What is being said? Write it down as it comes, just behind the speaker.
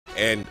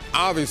And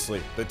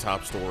obviously, the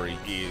top story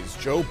is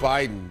Joe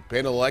Biden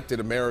been elected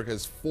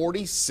America's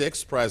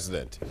 46th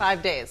president.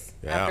 5 days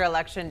after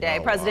Election Day.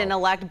 Oh,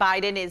 President-elect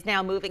Biden is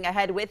now moving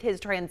ahead with his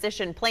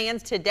transition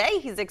plans. Today,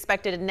 he's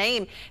expected to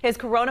name his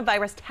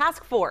coronavirus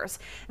task force.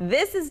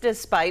 This is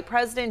despite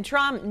President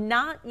Trump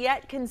not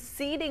yet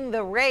conceding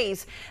the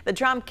race. The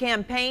Trump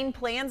campaign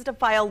plans to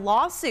file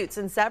lawsuits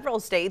in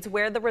several states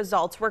where the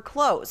results were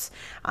close.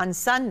 On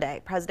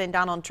Sunday, President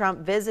Donald Trump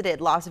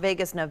visited Las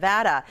Vegas,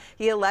 Nevada.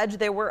 He alleged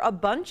there were a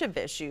bunch of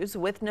issues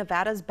with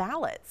Nevada's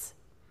ballots.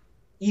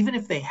 Even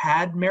if they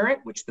had merit,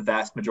 which the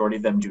vast majority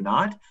of them do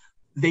not,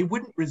 they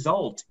wouldn't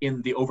result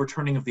in the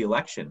overturning of the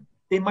election.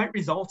 They might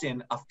result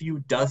in a few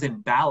dozen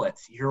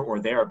ballots here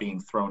or there being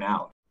thrown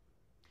out.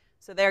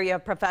 So there you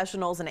have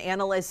professionals and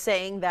analysts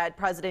saying that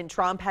President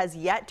Trump has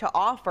yet to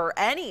offer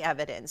any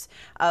evidence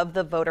of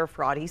the voter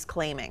fraud he's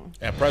claiming.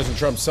 And President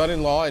Trump's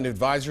son-in-law and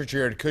advisor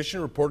Jared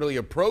Kushner reportedly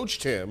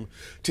approached him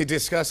to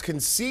discuss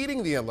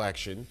conceding the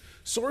election.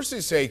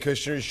 Sources say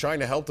Kushner is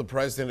trying to help the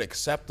president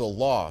accept the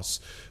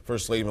loss.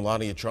 First Lady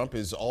Melania Trump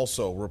is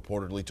also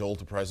reportedly told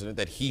the president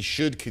that he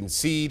should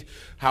concede.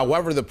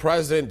 However, the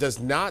president does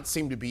not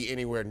seem to be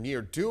anywhere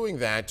near doing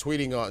that,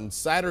 tweeting on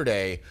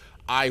Saturday,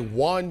 "I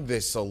won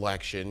this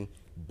election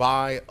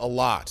by a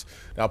lot."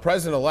 Now,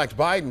 President-elect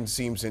Biden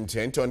seems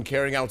intent on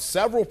carrying out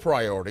several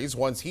priorities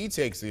once he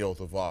takes the oath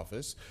of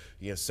office.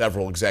 He has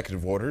several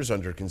executive orders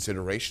under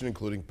consideration,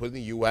 including putting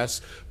the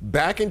U.S.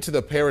 back into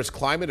the Paris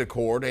Climate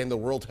Accord and the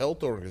World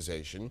Health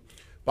Organization.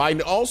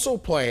 Biden also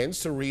plans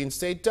to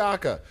reinstate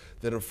DACA,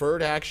 the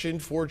Deferred Action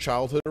for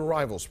Childhood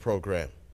Arrivals program.